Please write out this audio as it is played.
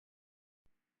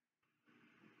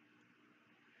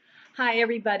Hi,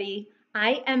 everybody.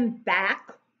 I am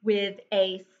back with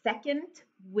a second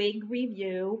wig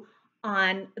review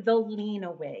on the Lena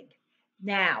wig.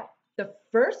 Now, the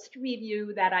first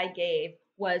review that I gave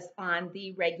was on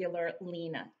the regular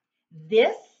Lena.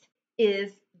 This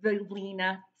is the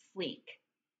Lena Sleek.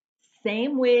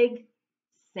 Same wig,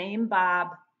 same bob,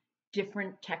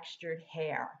 different textured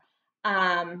hair.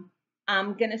 Um,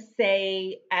 I'm gonna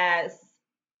say as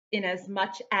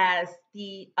much as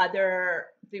the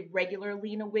regular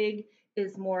Lena wig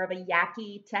is more of a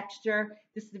yaki texture.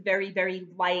 This is very, very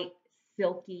light,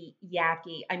 silky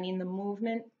yaki. I mean, the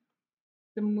movement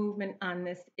on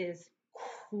this is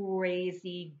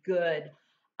crazy good.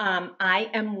 I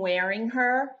am wearing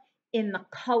her in the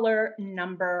color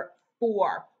number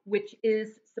 4, which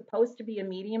is supposed to be a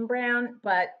medium brown,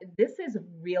 but this is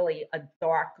really a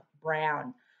dark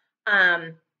brown.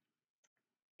 Um,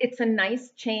 it's a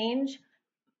nice change.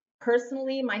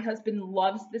 Personally, my husband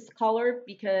loves this color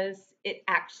because it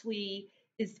actually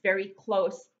is very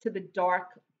close to the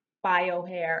dark bio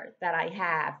hair that I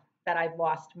have that I've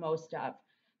lost most of.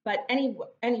 But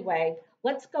anyway,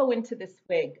 let's go into this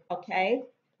wig, okay?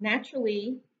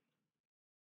 Naturally,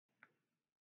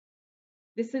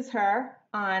 this is her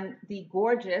on the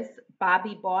gorgeous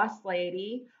Bobbi Boss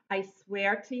Lady. I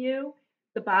swear to you,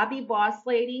 the Bobbi Boss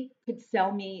Lady could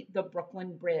sell me the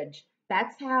Brooklyn Bridge.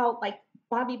 That's how, like,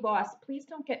 Bobbi Boss, please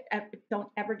don't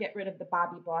ever get rid of the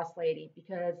Bobbi Boss Lady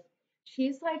because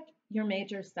she's like your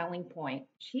major selling point.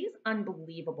 She's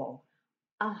unbelievable.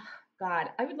 Oh God,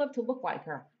 I would love to look like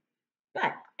her.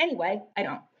 But anyway, I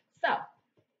don't. So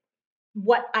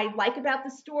what I like about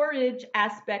the storage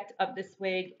aspect of this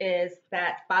wig is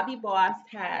that Bobbi Boss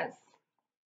has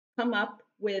come up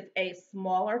with a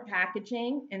smaller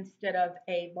packaging instead of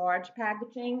a large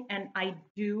packaging, and I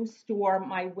do store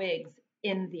my wigs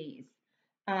in these.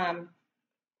 Um,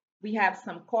 we have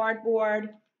some cardboard,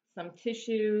 some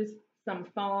tissues, some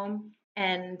foam,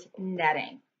 and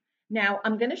netting. Now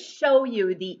I'm going to show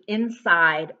you the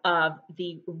inside of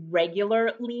the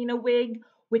regular Lena wig,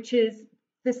 which is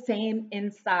the same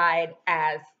inside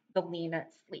as the Lena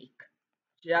Sleek.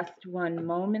 Just one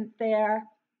moment there.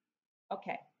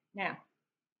 Okay, now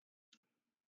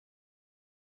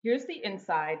here's the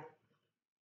inside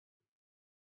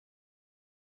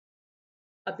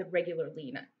of the regular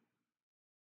Lena.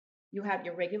 You have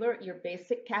your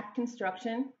basic cap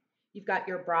construction. You've got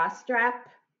your bra strap,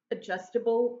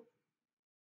 adjustable,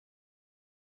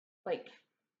 like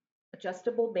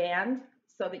adjustable band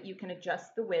so that you can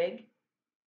adjust the wig.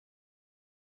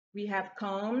 We have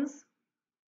combs,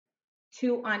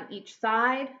 2 on each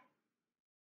side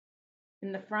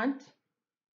in the front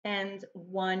and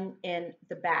 1 in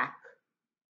the back.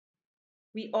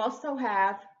 We also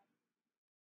have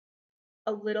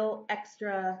a little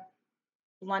extra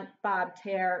blunt bobbed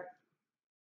hair,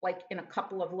 like in a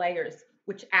couple of layers,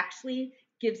 which actually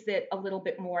gives it a little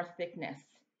bit more thickness.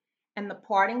 And the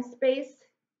parting space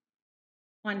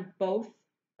on both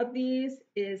of these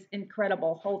is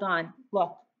incredible. Hold on,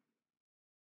 look.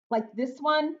 Like this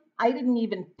one, I didn't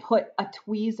even put a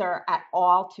tweezer at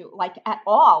all at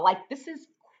all. Like this is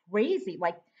crazy.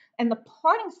 Like, and the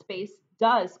parting space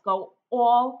does go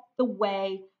all the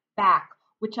way back,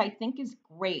 which I think is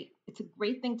great. It's a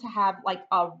great thing to have like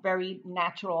a very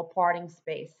natural parting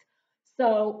space.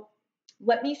 So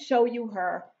let me show you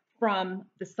her from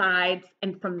the sides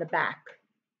and from the back.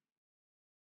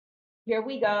 Here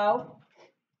we go.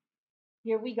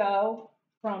 Here we go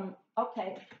from,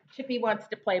 okay, Chippy wants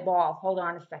to play ball. Hold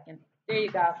on a second. There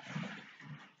you go.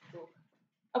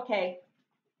 Okay,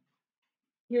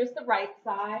 here's the right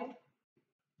side.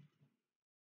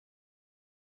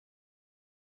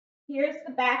 Here's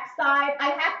the back side. I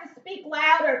have to speak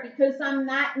louder because I'm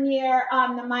not near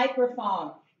the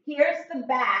microphone. Here's the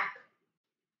back.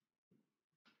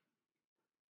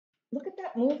 Look at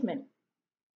that movement.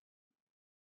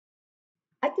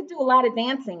 I could do a lot of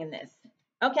dancing in this.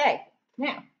 Okay,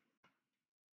 now,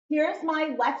 here's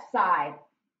my left side.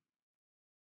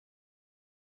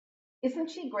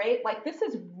 Isn't she great? Like this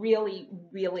is really,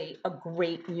 really a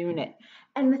great unit.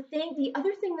 And the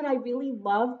other thing that I really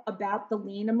love about the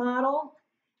Lena model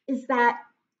is that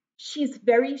she's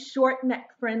very short neck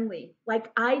friendly.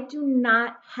 Like I do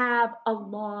not have a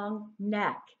long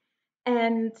neck.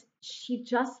 And she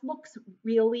just looks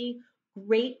really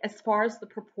great as far as the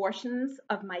proportions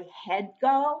of my head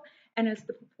go and as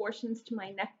the proportions to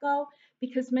my neck go.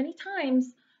 Because many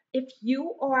times, if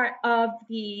you are of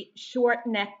the short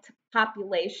necked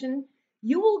population,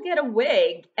 you will get a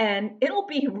wig and it'll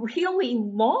be really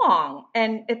long.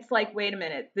 And it's like, wait a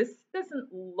minute, this doesn't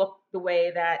look the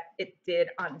way that it did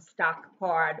on stock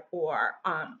card or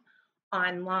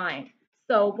online.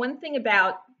 So one thing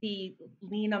about the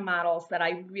Lena models that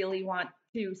I really want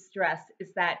to stress is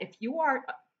that if you are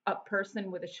a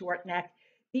person with a short neck,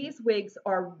 these wigs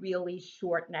are really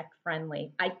short neck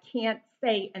friendly. I can't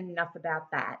say enough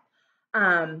about that.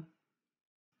 Um,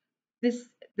 this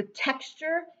the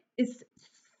texture is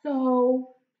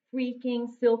so freaking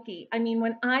silky. I mean,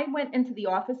 when I went into the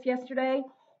office yesterday,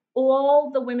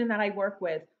 all the women that I work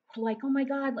with were like, "Oh my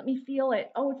God, let me feel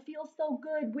it. Oh, it feels so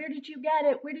good. Where did you get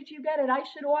it? Where did you get it? I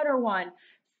should order one."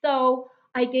 So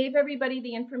I gave everybody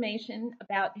the information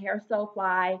about Hair So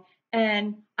Fly,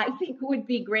 and I think it would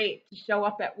be great to show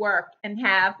up at work and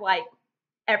have like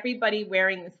everybody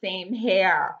wearing the same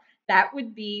hair. That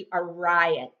would be a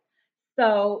riot.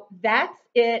 So that's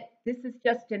it. This is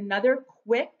just another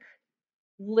quick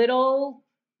little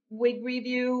wig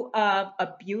review of a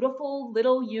beautiful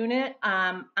little unit.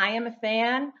 I am a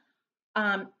fan.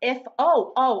 I'm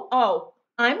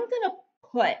gonna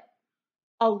put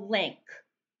a link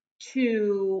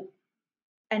to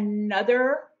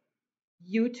another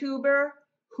YouTuber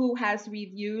who has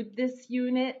reviewed this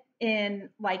unit in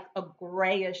like a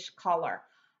grayish color.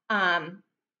 Um,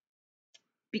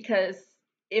 because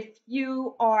if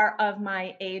you are of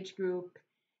my age group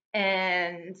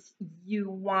and you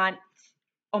want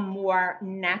a more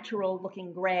natural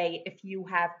looking gray, if you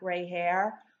have gray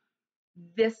hair,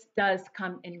 this does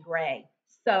come in gray.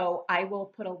 So I will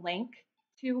put a link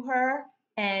to her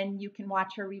and you can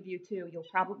watch her review too. You'll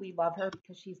probably love her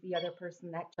because she's the other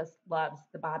person that just loves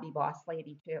the Bobbi Boss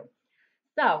Lady too.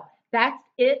 So that's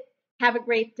it. Have a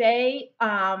great day.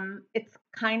 It's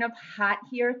kind of hot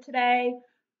here today,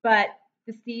 but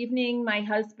this evening my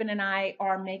husband and I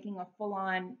are making a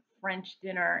full-on French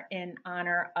dinner in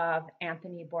honor of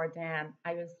Anthony Bourdain.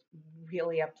 I was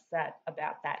really upset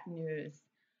about that news,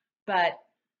 but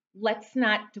let's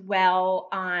not dwell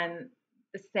on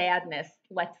the sadness.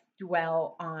 Let's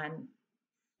dwell on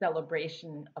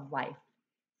celebration of life.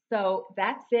 So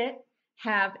that's it.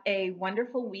 Have a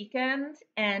wonderful weekend.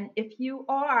 And if you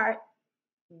are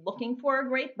looking for a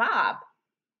great bob,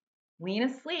 Lyna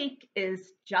Sleek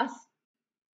is just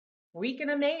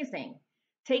freaking amazing.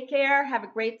 Take care. Have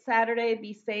a great Saturday.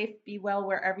 Be safe. Be well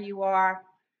wherever you are.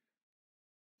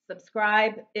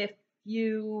 Subscribe if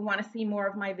you want to see more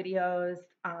of my videos.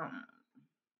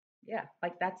 Yeah,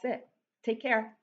 like that's it. Take care.